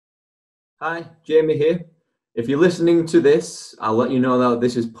Hi, Jamie here. If you're listening to this, I'll let you know that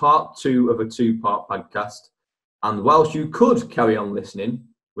this is part 2 of a 2-part podcast. And whilst you could carry on listening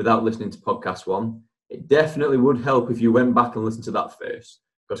without listening to podcast 1, it definitely would help if you went back and listened to that first,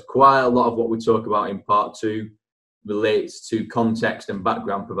 because quite a lot of what we talk about in part 2 relates to context and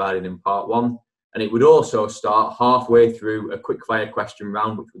background provided in part 1. And it would also start halfway through a quick-fire question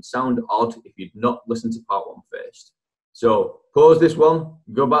round, which would sound odd if you'd not listened to part 1 first. So pause this one,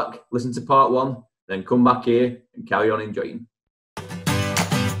 go back, listen to part 1, then come back here and carry on enjoying.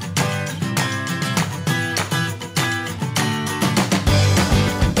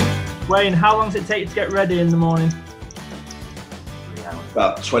 Wayne, how long does it take to get ready in the morning?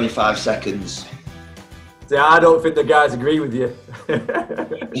 About 25 seconds. See, I don't think the guys agree with you.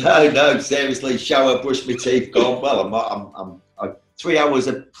 No, seriously, shower, brush my teeth, gone. Well, I'm 3 hours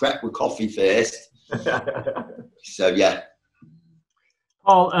of prep with coffee first. So, yeah.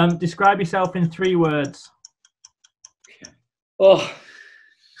 Paul, describe yourself in 3 words. Oh,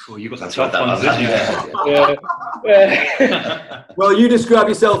 you got the tough ones, didn't you? Yeah. Well, you describe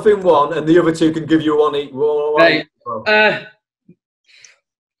yourself in 1, and the other 2 can give you one each. Right.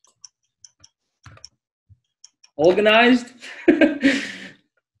 Organised.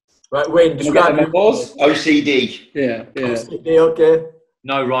 Right, Wayne, describe your boss. OCD. Yeah. OCD, okay.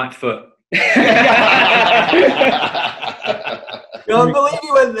 No right foot. Can't believe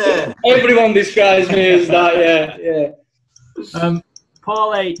you went there. Everyone describes me as that. Yeah.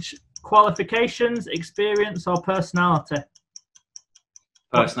 Paul H, qualifications, experience, or personality?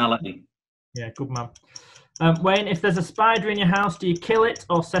 Personality. Yeah, good man. Wayne, if there's a spider in your house, do you kill it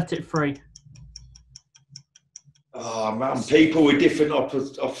or set it free? Oh man, people with different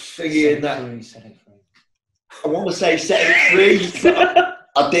thingy in that. I want to say set it free.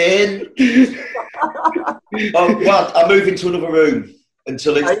 I didn't. Well, I move into another room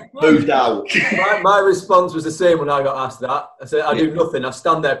until it's moved out. My response was the same when I got asked that. I said, I do nothing. I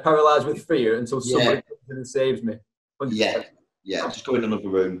stand there paralysed with fear until somebody comes in and saves me. 100%. Yeah, just go in another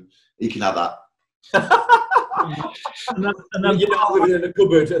room. You can have that. and then you're not living in a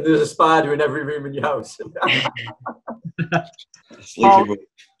cupboard and there's a spider in every room in your house. Paul,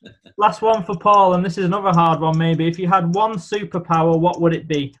 last one for Paul, and this is another hard one maybe. If you had one superpower, what would it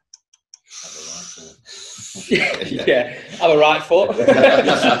be? Yeah, have a right foot.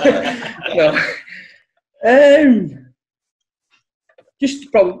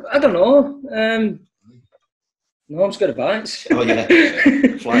 Just probably, I don't know. No, I'm scared of heights. Oh yeah,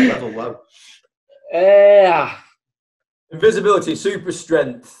 flight level low. Invisibility, super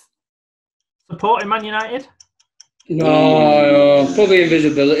strength. Supporting Man United? No, probably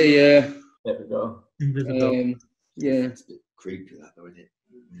invisibility. Yeah. There we go. Invisibility. Yeah. It's a bit creepy, that though, isn't it?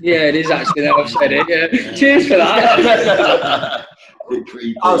 Yeah, it is actually. Now I've said it. Yeah. Cheers for that.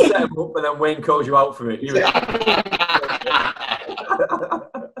 I'll set him up and then Wayne calls you out for it.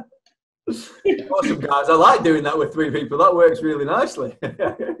 Awesome, guys. I like doing that with 3 people. That works really nicely.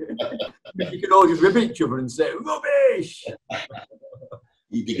 You can all just rib each other and say, rubbish!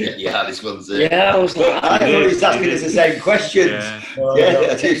 You did get your hardest ones. Yeah, I was like, I know he's asking us the same questions. Yeah,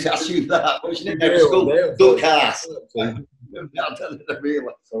 I just asked you that. What's your name? School? Duck ass. Sorry.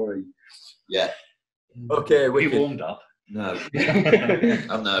 Yeah. Okay, we warmed up. No.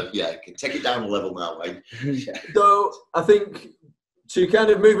 I know, yeah. Take it down a level now, Wayne. So, I think to kind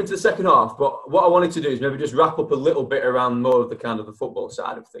of move into the second half, but what I wanted to do is maybe just wrap up a little bit around more of the kind of the football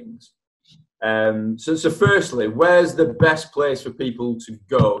side of things. So firstly, where's the best place for people to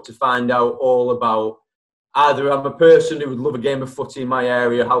go to find out all about either I'm a person who would love a game of footy in my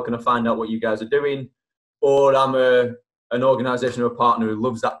area, how can I find out what you guys are doing? Or I'm an organisation or a partner who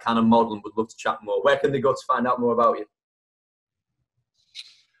loves that kind of model and would love to chat more. Where can they go to find out more about you?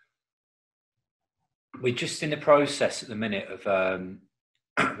 We're just in the process at the minute of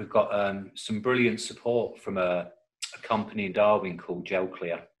we've got some brilliant support from a company in Darwin called Gel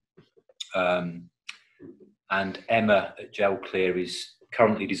Clear. And Emma at Gel Clear is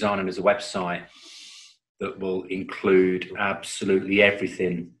currently designing us a website that will include absolutely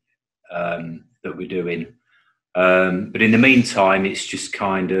everything that we're doing. But in the meantime, it's just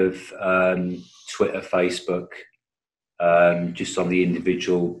kind of Twitter, Facebook, just on the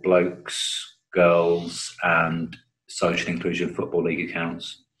individual blokes, girls and Social Inclusion Football League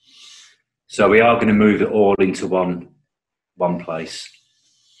accounts. So we are going to move it all into one place.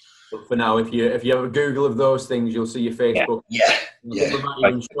 But for now, if you have a Google of those things, you'll see your Facebook. Yeah. We might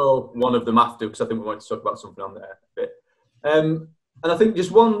even show one of them after, because I think we want to talk about something on there a bit. And I think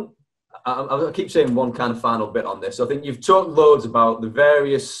just one, I keep saying one kind of final bit on this. I think you've talked loads about the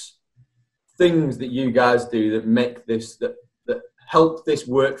various things that you guys do that make this, that help this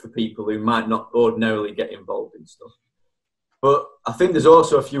work for people who might not ordinarily get involved in stuff. But I think there's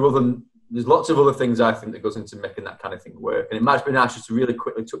also there's lots of other things I think that goes into making that kind of thing work. And it might be nice just to really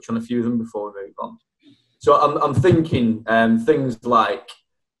quickly touch on a few of them before we move on. So I'm thinking things like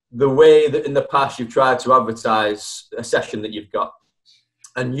the way that in the past you've tried to advertise a session that you've got,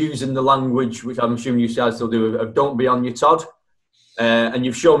 and using the language, which I'm assuming you guys still do, of don't be on your Todd. And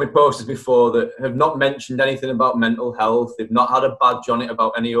you've shown me posters before that have not mentioned anything about mental health. They've not had a badge on it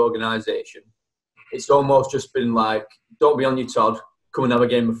about any organisation. It's almost just been like, don't be on your Todd, come and have a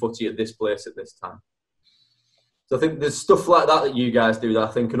game of footy at this place at this time. So I think there's stuff like that you guys do that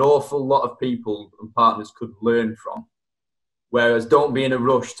I think an awful lot of people and partners could learn from. Whereas don't be in a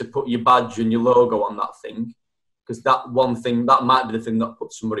rush to put your badge and your logo on that thing, because that one thing, that might be the thing that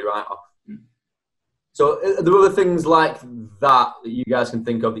puts somebody right off. So are there other things like that you guys can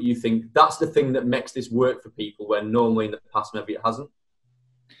think of that you think that's the thing that makes this work for people when normally in the past maybe it hasn't?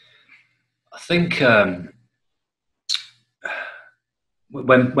 I think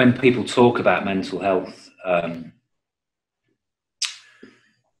when people talk about mental health,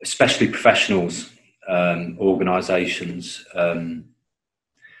 especially professionals, organisations, and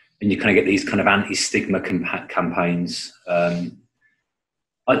you kind of get these kind of anti-stigma campaigns.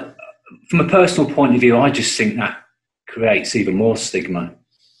 From a personal point of view, I just think that creates even more stigma.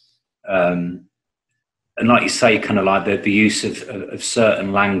 And like you say, kind of like the use of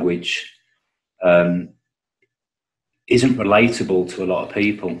certain language isn't relatable to a lot of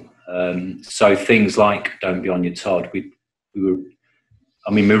people. So things like "don't be on your Todd," we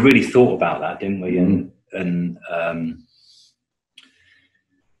really thought about that, didn't we? And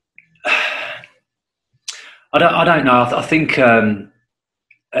I don't know. I think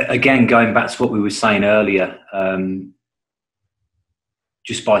again, going back to what we were saying earlier,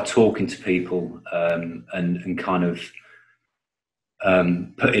 just by talking to people and kind of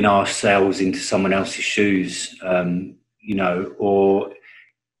putting ourselves into someone else's shoes, you know, or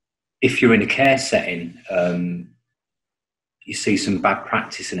if you're in a care setting, you see some bad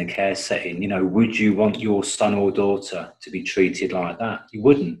practice in a care setting, you know, would you want your son or daughter to be treated like that? You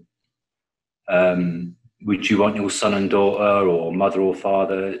wouldn't. Would you want your son and daughter or mother or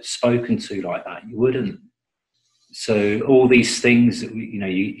father spoken to like that? You wouldn't. So all these things that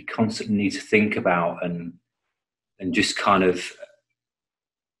you constantly need to think about and just kind of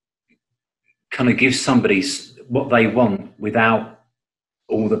give somebody what they want without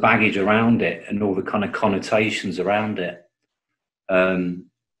all the baggage around it and all the kind of connotations around it. And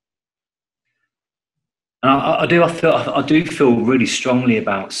I do feel really strongly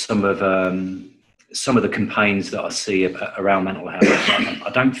about some of the campaigns that I see around mental health. I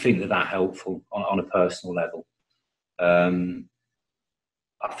don't think that helpful on a personal level.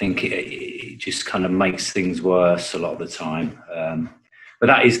 I think it just kind of makes things worse a lot of the time. But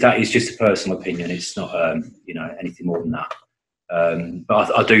that is just a personal opinion. It's not anything more than that.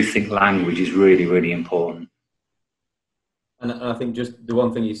 But I do think language is really, really important. And I think just the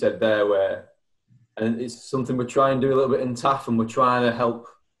one thing you said there, and it's something we're trying to do a little bit in TaAF, and we're trying to help,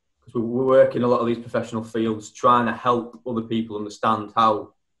 because we work in a lot of these professional fields, trying to help other people understand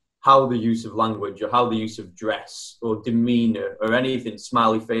how the use of language or how the use of dress or demeanour or anything,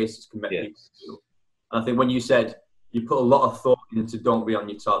 smiley faces, can make people feel. And I think when you said you put a lot of thought into "don't be on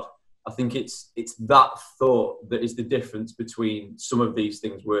your Todd," I think it's that thought that is the difference between some of these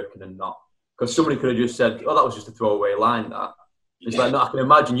things working and not. Because somebody could have just said, "Oh, that was just a throwaway line." That it's like, no, I can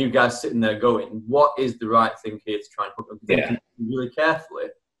imagine you guys sitting there going, "What is the right thing here to try and put them?" Thinking really carefully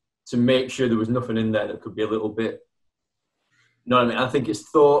to make sure there was nothing in there that could be a little bit. You know what I mean? I think it's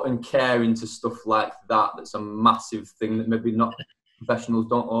thought and care into stuff like that that's a massive thing that maybe not professionals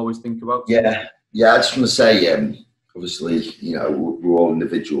don't always think about. Yeah. I just want to say, obviously, you know, we're all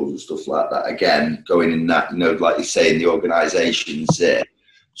individuals and stuff like that. Again, going in that, you know, like you say, in the organisations,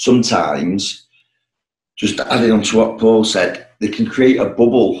 sometimes, just adding on to what Paul said, they can create a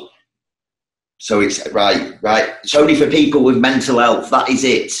bubble. So it's right. It's only for people with mental health. That is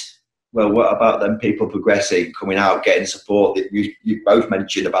it. Well, what about them people progressing, coming out, getting support that you both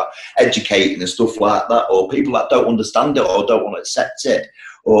mentioned about educating and stuff like that, or people that don't understand it or don't want to accept it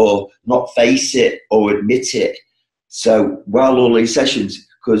or not face it or admit it. So while all these sessions,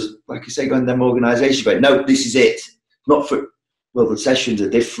 because like I say, going to them organisations, going, no, this is it. Not for, well, the sessions are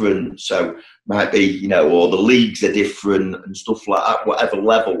different. So might be, you know, or the leagues are different and stuff like that, whatever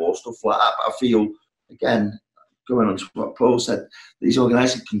level or stuff like that. But I feel, again, going on to what Paul said, these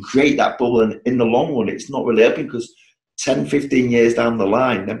organisations can create that bubble, and in the long run, it's not really helping, because 10, 15 years down the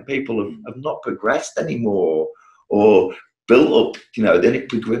line, then people have not progressed anymore or built up. You know, the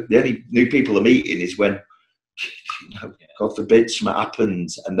only new people are meeting is when God forbid something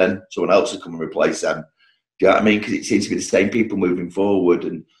happens, and then someone else will come and replace them. Do you know what I mean? Because it seems to be the same people moving forward,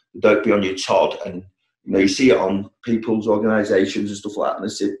 and don't be on your Todd. And you see it on people's organisations and stuff like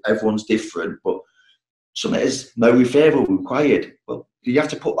that, and everyone's different, but some it is no referral required. Well, do you have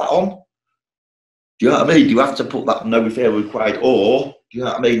to put that on? Do you know what I mean? Do you have to put that no referral required, or do you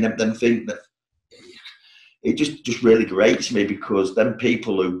know what I mean? Them think that it just really grates me, because then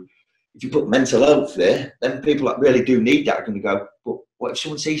people who, if you put mental health there, then people that really do need that are going to go, but what if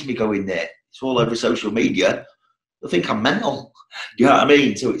someone sees me going there? It's all over social media. They'll think I'm mental. Do you know what I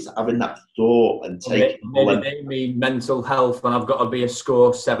mean? So it's having that thought and taking. Maybe they mean mental health, and I've got to be a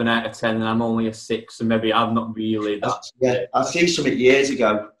score 7 out of 10, and I'm only a 6, and maybe I'm not really that. Yeah, I see something years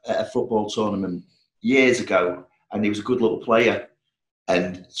ago at a football tournament, years ago, and he was a good little player,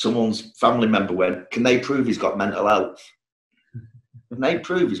 and someone's family member went, "Can they prove he's got mental health? Can they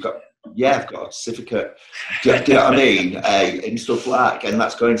prove he's got?" Yeah, I've got a certificate. Do you know what I mean? And stuff like, and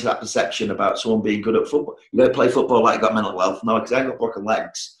that's going to that perception about someone being good at football. You don't play football like you got mental health. No, because I ain't got broken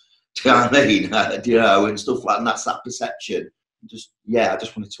legs. Do you know what I mean? Do you know, and stuff like that. And that's that perception. I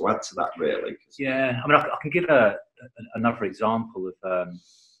just wanted to add to that, really. Yeah, I mean, I can give another example of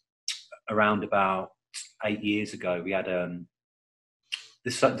around about 8 years ago. We had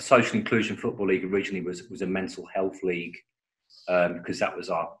the Social Inclusion Football League originally was a mental health league, because that was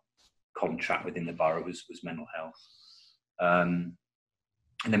our contract within the borough was mental health, and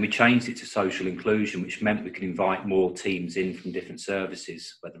then we changed it to social inclusion, which meant we could invite more teams in from different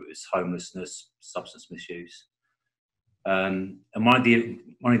services, whether it was homelessness, substance misuse, and one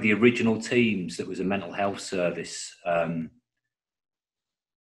of the original teams that was a mental health service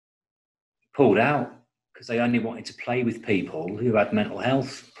pulled out because they only wanted to play with people who had mental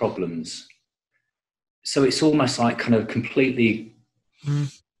health problems. So it's almost like kind of completely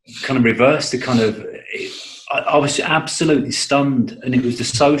kind of reversed the kind of, I was absolutely stunned, and it was the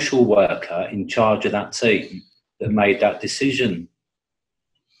social worker in charge of that team that made that decision,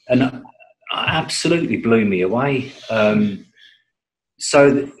 and it absolutely blew me away.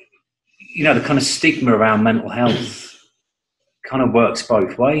 So the kind of stigma around mental health kind of works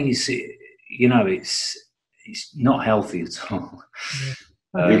both ways. It's not healthy at all.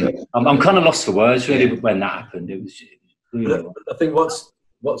 I'm kind of lost for words really when that happened. It was really, I think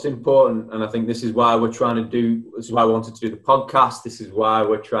what's important, and I think this is why we wanted to do the podcast. This is why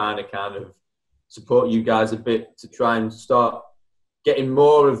we're trying to kind of support you guys a bit, to try and start getting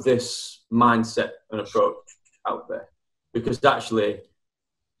more of this mindset and approach out there. Because actually,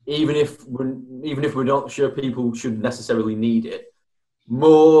 even if we're not sure people should necessarily need it,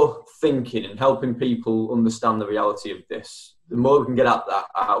 more thinking and helping people understand the reality of this, the more we can get that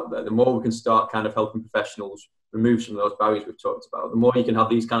out there, the more we can start kind of helping professionals remove some of those barriers we've talked about. The more you can have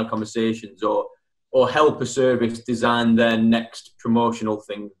these kind of conversations, or help a service design their next promotional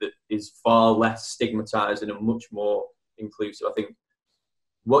thing that is far less stigmatized and much more inclusive. I think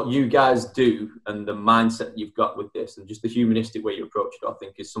what you guys do and the mindset you've got with this, and just the humanistic way you approach it, I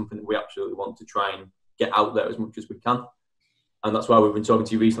think is something that we absolutely want to try and get out there as much as we can. And that's why we've been talking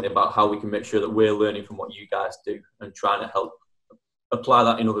to you recently about how we can make sure that we're learning from what you guys do and trying to help apply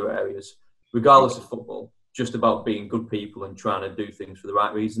that in other areas, regardless of football. Just about being good people and trying to do things for the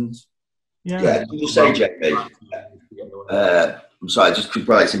right reasons. Yeah, you say, Jamie. I'm sorry, just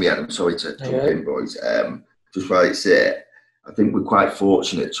right to me, Adam. I'm sorry to jump in, boys. Just right to say, I think we're quite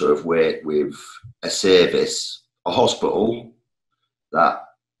fortunate to have worked with a service, a hospital, that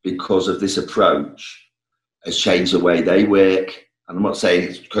because of this approach has changed the way they work. And I'm not saying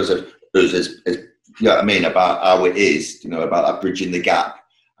it's because of us, as you know what I mean, about how it is, about that bridging the gap,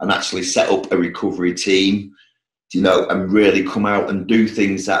 and actually set up a recovery team, and really come out and do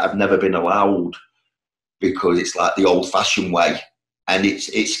things that have never been allowed, because it's like the old-fashioned way, and it's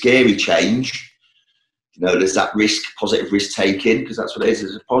scary change. There's that positive risk taking, because that's what it is.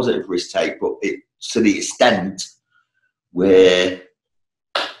 It's a positive risk take, but it's to the extent where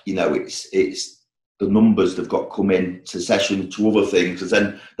it's the numbers they've got come in to session to other things, because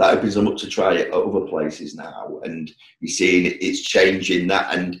then that opens them up to try it at other places now, and you're seeing it's changing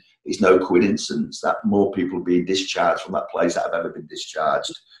that, and it's no coincidence that more people are being discharged from that place that have ever been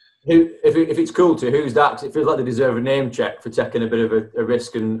discharged. If it's cool to, who's that? 'Cause it feels like they deserve a name check for taking a bit of a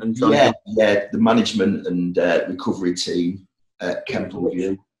risk and trying the management and recovery team at Kemple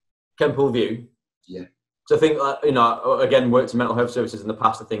View. Kemple View? Yeah. So I think, again, worked in mental health services in the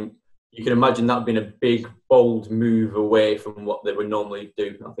past, I think you can imagine that being a big, bold move away from what they would normally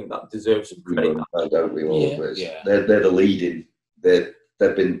do. I think that deserves some credit. Don't we always? Yeah. They're the leading. They've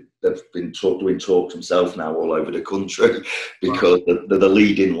been doing talks themselves now all over the country, because they're the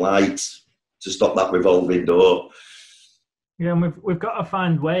leading light to stop that revolving door. Yeah, and we've got to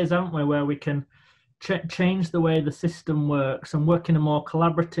find ways, haven't we, where we can change the way the system works and work in a more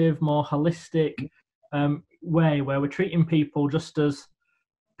collaborative, more holistic way, where we're treating people just as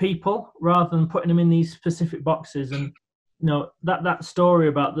people rather than putting them in these specific boxes. And that story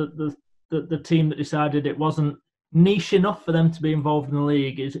about the team that decided it wasn't niche enough for them to be involved in the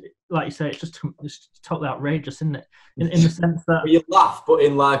league is, like you say, it's totally outrageous, isn't it? In the sense that you laugh, but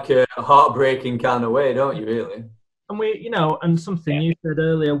in like a heartbreaking kind of way, don't you? Really. And and something you said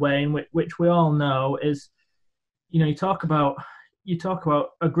earlier, Wayne, which we all know is, you talk about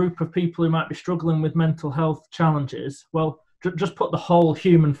a group of people who might be struggling with mental health challenges. Well, just put the whole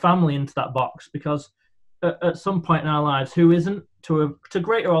human family into that box, because at some point in our lives, who isn't, to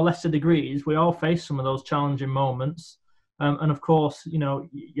greater or lesser degrees, we all face some of those challenging moments. And of course,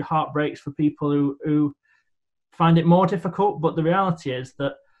 your heart breaks for people who find it more difficult. But the reality is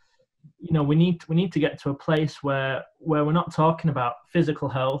that, we need to get to a place where we're not talking about physical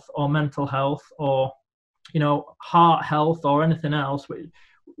health or mental health or, heart health or anything else.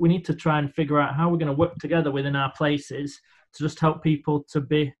 We need to try and figure out how we're going to work together within our places to just help people to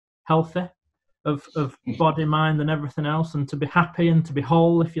be healthy of body, mind and everything else, and to be happy and to be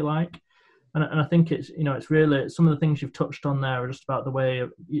whole, if you like. And I think it's really, some of the things you've touched on there are just about the way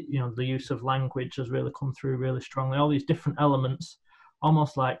of, the use of language has really come through really strongly. All these different elements,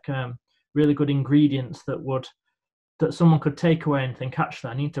 almost like really good ingredients that someone could take away and think, actually,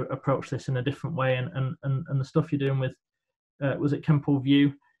 I need to approach this in a different way. And the stuff you're doing with, was it Kemple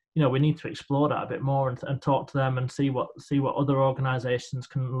View? We need to explore that a bit more and talk to them and see what other organisations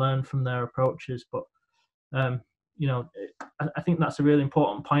can learn from their approaches. But I think that's a really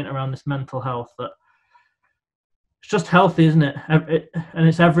important point around this mental health, that it's just healthy, isn't it? And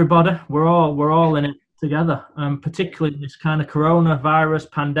it's everybody. We're all in it together, particularly in this kind of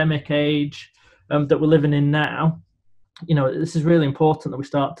coronavirus pandemic age that we're living in now. This is really important that we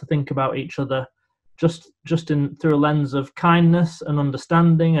start to think about each other just through a lens of kindness and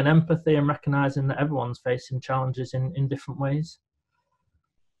understanding and empathy, and recognising that everyone's facing challenges in different ways.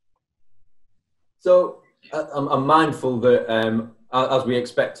 So I'm mindful that, as we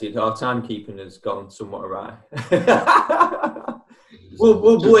expected, our timekeeping has gone somewhat awry.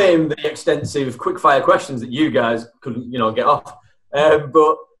 We'll blame the extensive quick-fire questions that you guys couldn't, get off.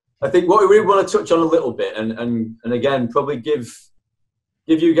 But I think what we really want to touch on a little bit, and again, probably give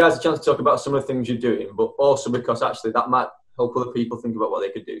you guys a chance to talk about some of the things you're doing, but also because actually that might help other people think about what they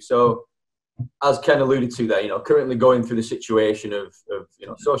could do. So, as Ken alluded to there, currently going through the situation of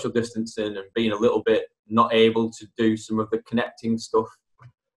social distancing and being a little bit not able to do some of the connecting stuff,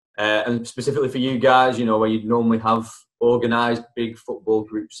 and specifically for you guys, where you'd normally have organised big football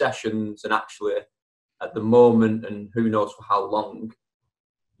group sessions, and actually at the moment, and who knows for how long,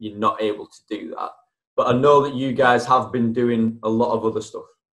 you're not able to do that. But I know that you guys have been doing a lot of other stuff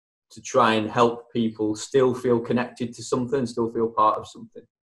to try and help people still feel connected to something, still feel part of something.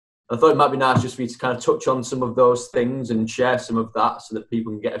 I thought it might be nice just for you to kind of touch on some of those things and share some of that, so that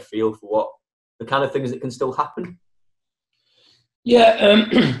people can get a feel for what the kind of things that can still happen. Yeah,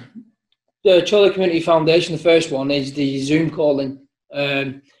 the Chorley Community Foundation, the first one, is the Zoom calling.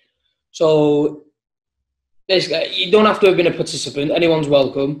 So basically, you don't have to have been a participant. Anyone's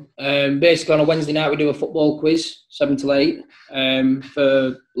welcome. Basically, on a Wednesday night, we do a football quiz, 7 till 8,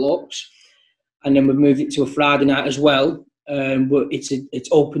 for blokes. And then we've moved it to a Friday night as well. But it's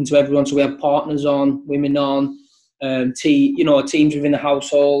open to everyone. So we have partners on, women on, teams within the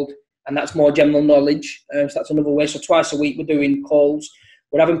household. And that's more general knowledge. So that's another way. So twice a week, we're doing calls.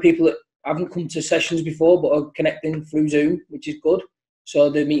 We're having people that haven't come to sessions before, but are connecting through Zoom, which is good. So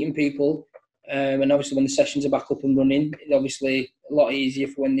they're meeting people. And obviously when the sessions are back up and running, it's obviously a lot easier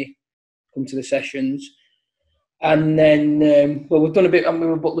for when they come to the sessions. And then, we've done a bit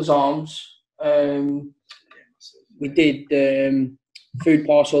with Butler's Arms. We did food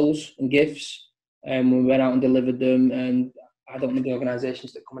parcels and gifts, and we went out and delivered them. And I don't know the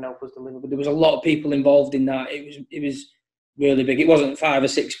organisations that come and help us deliver, but there was a lot of people involved in that. It was really big. It wasn't 5 or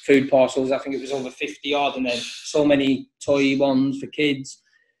 6 food parcels. I think it was over 50 odd, and then so many toy ones for kids.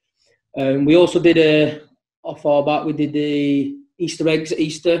 We also did off our back, we did the Easter eggs at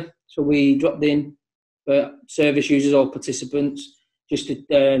Easter. So we dropped in for service users or participants, just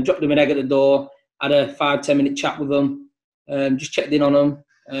to drop them an egg at the door, had a 5-10 minute chat with them, just checked in on them,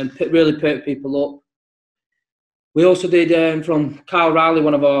 and really perked people up. We also did from Kyle Riley,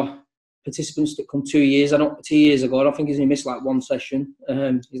 one of our participants that come 2 years ago. I don't think he's only missed like one session.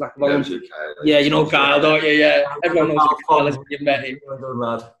 He's like a volunteer. Yeah, you know Kyle, don't you? Yeah, everyone knows Kyle when you've met him. Good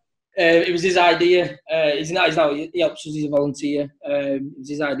lad. It was his idea. He helps us. He's a volunteer. It was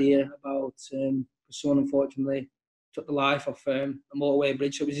his idea about his son, unfortunately, took the life of a motorway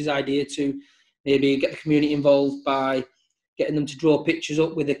bridge. So it was his idea to maybe get the community involved by getting them to draw pictures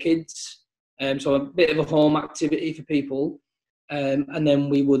up with the kids. So a bit of a home activity for people. And then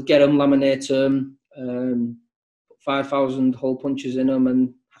we would get them, laminate them, 5,000 hole punches in them,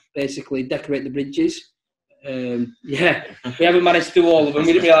 and basically decorate the bridges. We haven't managed to do all of them.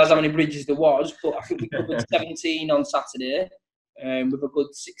 We didn't realise how many bridges there was, but I think we covered 17 on Saturday, with a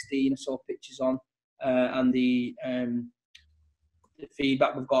good 16 or so pictures on, and the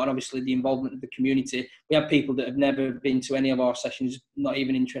feedback we've got, and obviously the involvement of the community. We have people that have never been to any of our sessions, not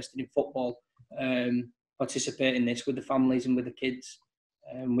even interested in football, participate in this with the families and with the kids.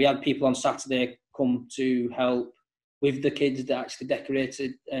 We had people on Saturday come to help with the kids that actually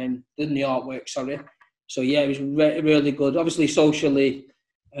decorated, done the artwork, sorry. So yeah, it was really good. Obviously socially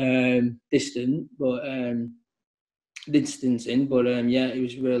distancing, but it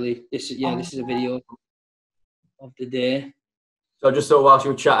was really, this is a video of the day. So I just thought whilst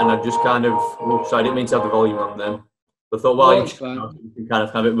you were chatting, I just kind of, sorry, I didn't mean to have the volume on then. But I thought while you can kind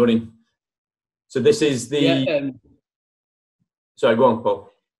of have it running. So this is the. Sorry, go on,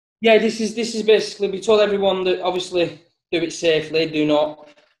 Paul. Yeah, this is basically, we told everyone that obviously do it safely, do not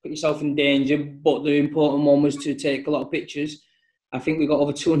put yourself in danger. But the important one was to take a lot of pictures. I think we got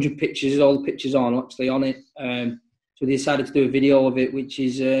over 200 pictures. All the pictures are actually on it. So we decided to do a video of it, which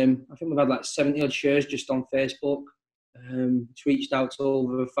is I think we've had like 70 odd shares just on Facebook. It's reached out to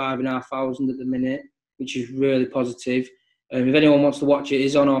over 5,500 at the minute, which is really positive. If anyone wants to watch it,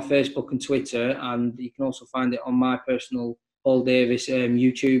 it's on our Facebook and Twitter, and you can also find it on my personal Paul Davis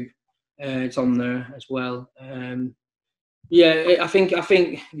YouTube. It's on there as well. I think if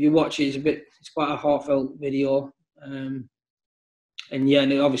you watch it, it's quite a heartfelt video. And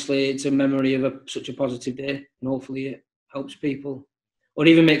obviously it's a memory of such a positive day, and hopefully it helps people, or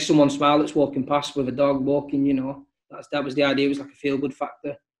even makes someone smile that's walking past with a dog walking. You know, that was the idea. It was like a feel good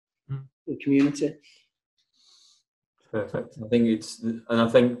factor for the community. Perfect. I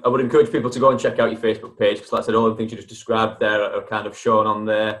think I would encourage people to go and check out your Facebook page, because, like I said, all the things you just described there are kind of shown on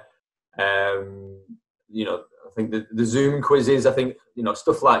there. I think the Zoom quizzes, I think,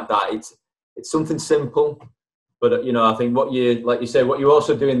 stuff like that. It's something simple, but I think what you're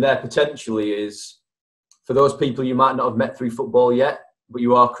also doing there potentially is, for those people you might not have met through football yet, but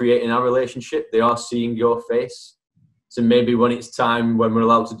you are creating a relationship. They are seeing your face, so maybe when it's time, when we're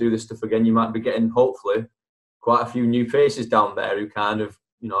allowed to do this stuff again, you might be getting, hopefully, quite a few new faces down there who kind of,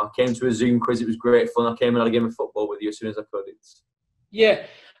 I came to a Zoom quiz, it was great fun, I came and had a game of football with you as soon as I could.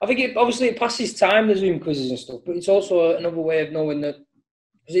 I think it passes time, the Zoom quizzes and stuff, but it's also another way of knowing that,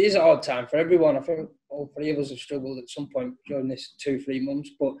 because it is a hard time for everyone. I think all three of us have struggled at some point during this 2-3 months,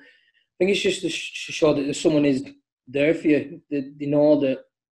 but I think it's just to show that someone is there for you. They know that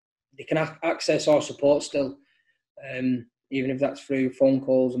they can access our support still, even if that's through phone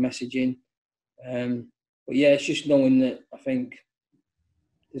calls or messaging. But yeah, it's just knowing that I think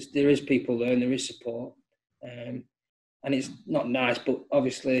there is people there and there is support. And it's not nice, but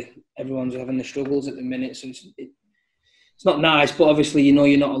obviously everyone's having the struggles at the minute, so it's not nice, but obviously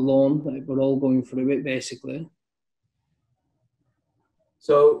you're not alone. Like, we're all going through it, basically.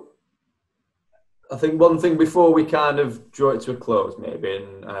 So I think one thing before we kind of draw it to a close, maybe,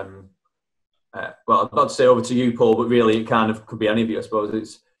 and well, I'd not to say over to you, Paul, but really it kind of could be any of you, I suppose.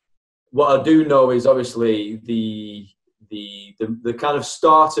 It's what I do know is obviously the kind of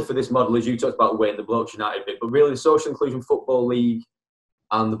starter for this model, as you talked about, Wayne, the Blokes United bit, but really the Social Inclusion Football League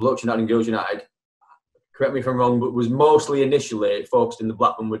and the Blokes United and Girls United, correct me if I'm wrong, but was mostly initially focused in the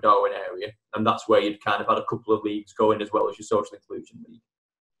Blackburn-Darwen area, and that's where you'd kind of had a couple of leagues going as well as your Social Inclusion League.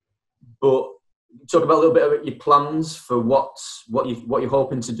 But talk about a little bit about your plans for what you're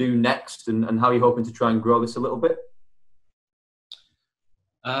hoping to do next, and how you're hoping to try and grow this a little bit.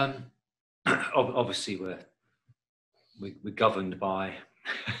 Obviously, we're governed by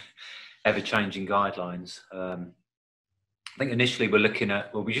ever-changing guidelines. I think initially we're looking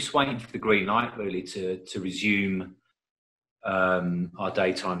at, we're just waiting for the green light really to resume our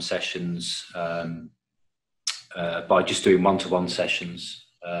daytime sessions by just doing one-to-one sessions.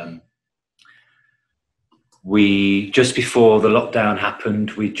 We, just before the lockdown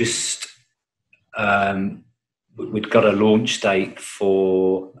happened, we'd got a launch date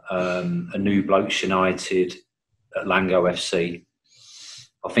for a new Blokes United at Lango FC.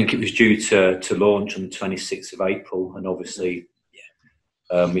 I think it was due to launch on the 26th of April, and obviously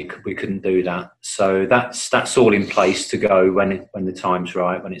we couldn't do that. So that's all in place to go when the time's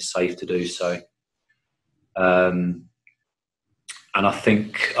right, when it's safe to do so. And I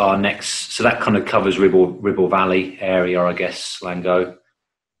think our next, so that kind of covers Ribble Valley area, I guess, Lango.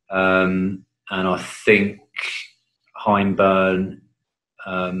 And I think Hyndburn,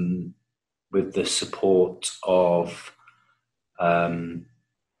 with the support of Glenn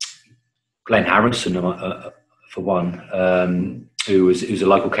Harrison, for one, who's a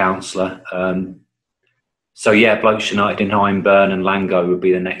local councillor. So yeah, Blokes United in Hyndburn and Lango would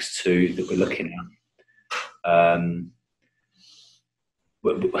be the next two that we're looking at.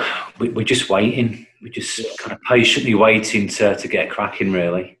 We're just waiting. We're just kind of patiently waiting to get cracking,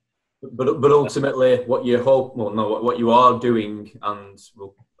 really. But ultimately, what you hope, well, no, what you are doing, and we're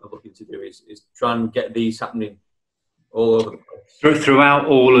looking to do is try and get these happening all over the place. Throughout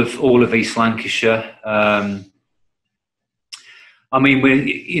all of East Lancashire. I mean,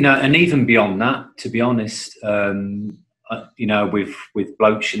 and even beyond that, to be honest, with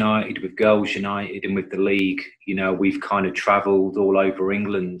Blokes United, with Girls United, and with the league, we've kind of travelled all over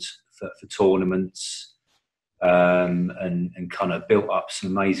England for tournaments, and kind of built up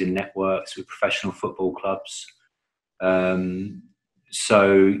some amazing networks with professional football clubs.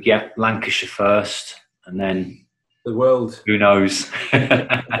 So yeah, Lancashire first, and then the world. Who knows?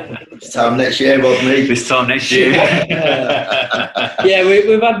 This time next year, wasn't it? This time next year. Yeah,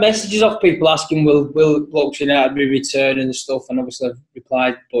 we've had messages of people asking, will Blokes United be returning and stuff, and obviously I've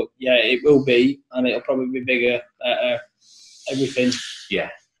replied, but yeah, it will be, and it'll probably be bigger, everything. Yeah.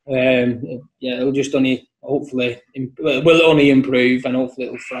 Yeah, it'll just only, hopefully, will only improve, and hopefully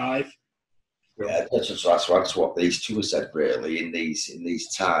it'll thrive. Yeah, that's what these two have said, really, in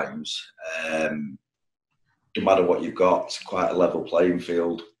these times. No matter what you've got, it's quite a level playing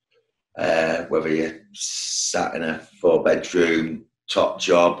field. Whether you're sat in a 4-bedroom, top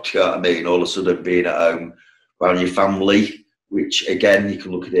job, do you know what I mean? All of a sudden being at home around your family, which again, you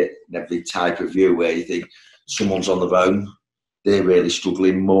can look at it in every type of view where you think someone's on their own, they're really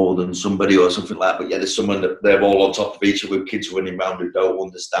struggling more than somebody or something like that. But yeah, there's someone that they're all on top of each other with kids running around who don't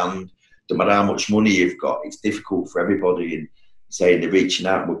understand. No matter how much money you've got, it's difficult for everybody. And saying they're reaching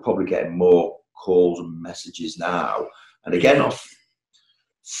out, we're probably getting more calls and messages now. And again, off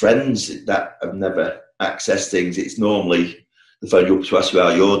friends that have never accessed things, it's normally the phone you up to ask you how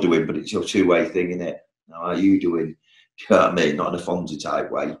you're doing, but it's a two-way thing, isn't it? How are you doing? Do you know what I mean? Not in a Fonzie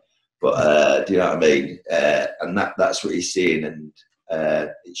type way, but do you know what I mean? And that's what he's seeing, and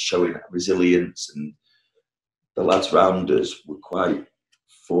it's showing resilience. And the lads around us were quite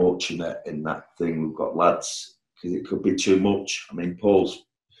fortunate in that thing. We've got lads, because it could be too much. I mean, Paul's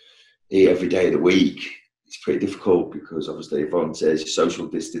here every day of the week. It's pretty difficult because obviously everyone says social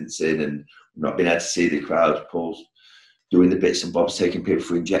distancing and not being able to see the crowd. Paul's doing the bits and bobs, taking people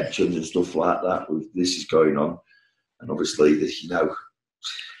for injections and stuff like that. This is going on, and obviously, you're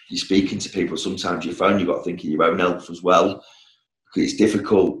speaking to people. Sometimes your phone, you've got to think of your own health as well, because it's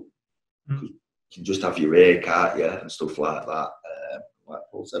difficult. You can just have your ear, can't you, and stuff like that. Like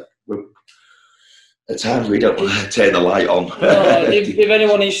Paul said, at times we don't want to turn the light on. If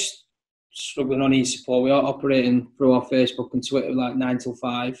anyone is struggling on e-support, we are operating through our Facebook and Twitter like 9 till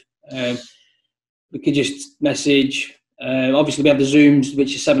 5. We could just message. Obviously, we have the Zooms,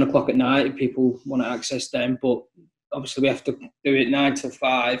 which is 7 o'clock at night if people want to access them. But obviously, we have to do it 9 till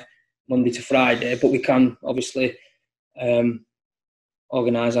 5, Monday to Friday. But we can obviously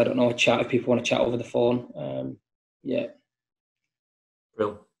organise, I don't know, a chat if people want to chat over the phone. Yeah.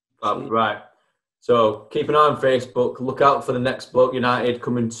 Brilliant. Right. So keep an eye on Facebook. Look out for the next Bloke United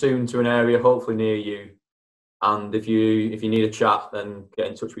coming soon to an area, hopefully near you. And if you need a chat, then get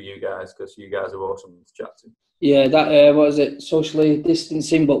in touch with you guys, because you guys are awesome to chat to. Yeah, that what is it? Socially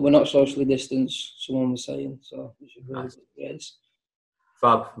distancing, but we're not socially distanced. Someone was saying, so we should really yes.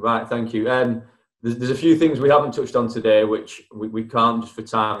 Fab. Right. Thank you. There's a few things we haven't touched on today, which we can't just for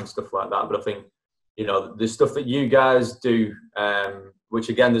time and stuff like that. But I think the stuff that you guys do. Which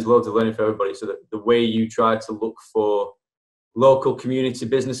again, there's loads of learning for everybody. So that the way you try to look for local community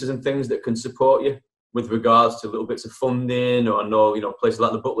businesses and things that can support you with regards to little bits of funding, or I know, places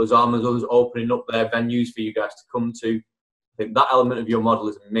like the Butler's Arms, others opening up their venues for you guys to come to. I think that element of your model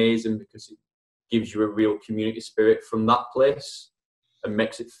is amazing because it gives you a real community spirit from that place and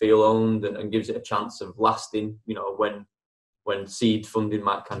makes it feel owned and gives it a chance of lasting, when seed funding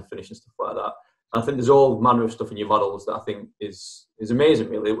might kind of finish and stuff like that. I think there's all manner of stuff in your models that I think is amazing,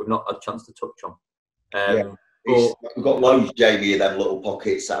 really, that we've not had a chance to touch on. We've got loads, Jamie, of them little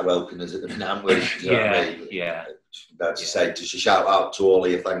pockets that are helping us at the minute, haven't we? Just a shout out to all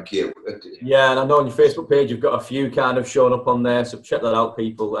of you, thank you. Yeah, and I know on your Facebook page you've got a few kind of showing up on there, so check that out,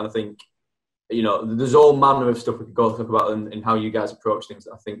 people. And I think, there's all manner of stuff we could go talk about and how you guys approach things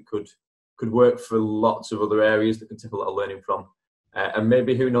that I think could work for lots of other areas that can take a lot of learning from. And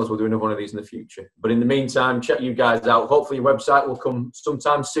maybe, who knows, we'll do another one of these in the future. But in the meantime, check you guys out. Hopefully your website will come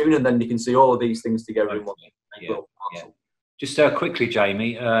sometime soon, and then you can see all of these things together in one. Yeah. Just quickly,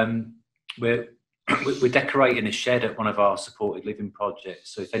 Jamie, we're decorating a shed at one of our supported living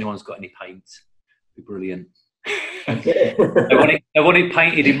projects. So if anyone's got any paint, it'd be brilliant. Okay. they want it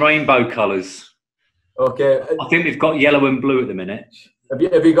painted in rainbow colours. Okay. I think we've got yellow and blue at the minute. Have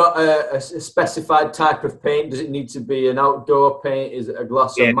you got a specified type of paint? Does it need to be an outdoor paint? Is it a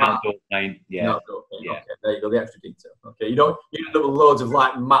gloss or matte? Outdoor paint. Yeah. Outdoor paint. Yeah. Okay, there you go. The extra detail. Okay, you end up with loads of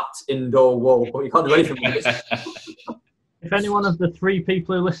like matte indoor wall, but you can't do anything with this. If any one of the 3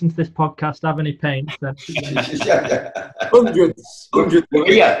 people who listen to this podcast have any paints, then hundreds.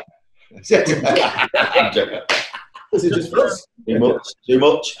 Yeah. This is just for us. Too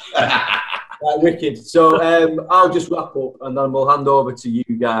much. Right, wicked. So I'll just wrap up and then we'll hand over to you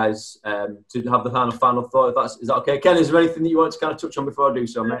guys to have the final thought. Is that okay? Ken, is there anything that you want to kind of touch on before I do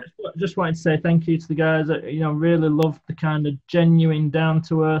so, mate? Just wanted to say thank you to the guys. Really loved the kind of genuine,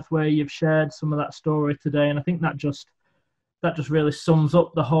 down-to-earth way you've shared some of that story today, and I think that just really sums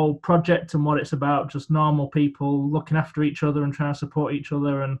up the whole project and what it's about. Just normal people looking after each other and trying to support each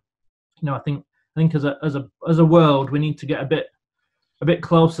other. And I think as a world we need to get a bit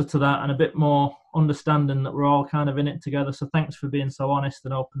closer to that and a bit more understanding that we're all kind of in it together. So thanks for being so honest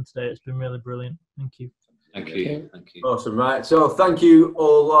and open today. It's been really brilliant. Thank you. Thank you. Awesome, right. So thank you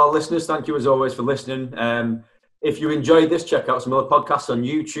all our listeners. Thank you as always for listening. If you enjoyed this, check out some other podcasts on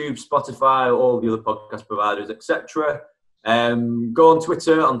YouTube, Spotify, all the other podcast providers, etc. Go on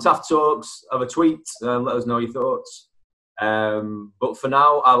Twitter, on TaAF Talks, have a tweet, let us know your thoughts. But for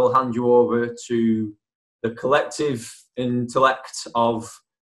now, I will hand you over to the collective intellect of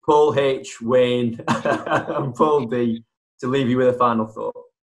Paul H, Wayne, and Paul D to leave you with a final thought.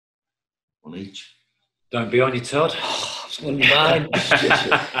 One each. Don't be on your Todd.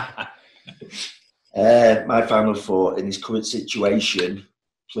 My final thought in this current situation: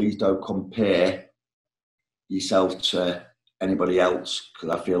 please don't compare yourself to anybody else, because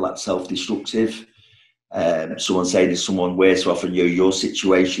I feel that's self-destructive. Someone saying there's someone worse off than you. Your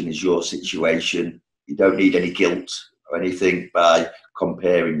situation is your situation. You don't need any guilt or anything by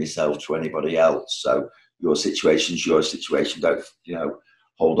comparing yourself to anybody else. So your situation is your situation. Don't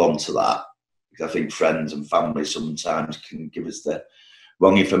hold on to that, because I think friends and family sometimes can give us the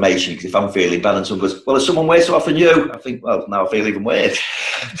wrong information. Because if I'm feeling bad and someone goes, "Well, is someone worse off than you?" I think, well, now I feel even worse.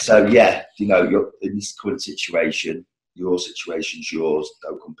 So yeah, you're in this current situation. Your situation's yours.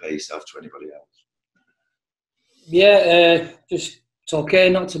 Don't compare yourself to anybody else. Yeah, just it's okay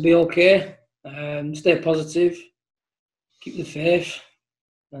not to be okay. Stay positive, keep the faith,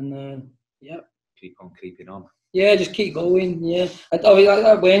 and keep on keeping on. Yeah, just keep going. Yeah, and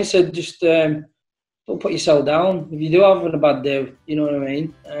like Wayne said, just don't put yourself down. If you do have a bad day, you know what I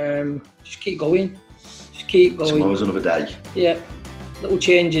mean. Just keep going. Just keep going. Tomorrow's another day. Yeah, little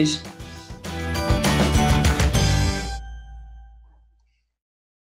changes.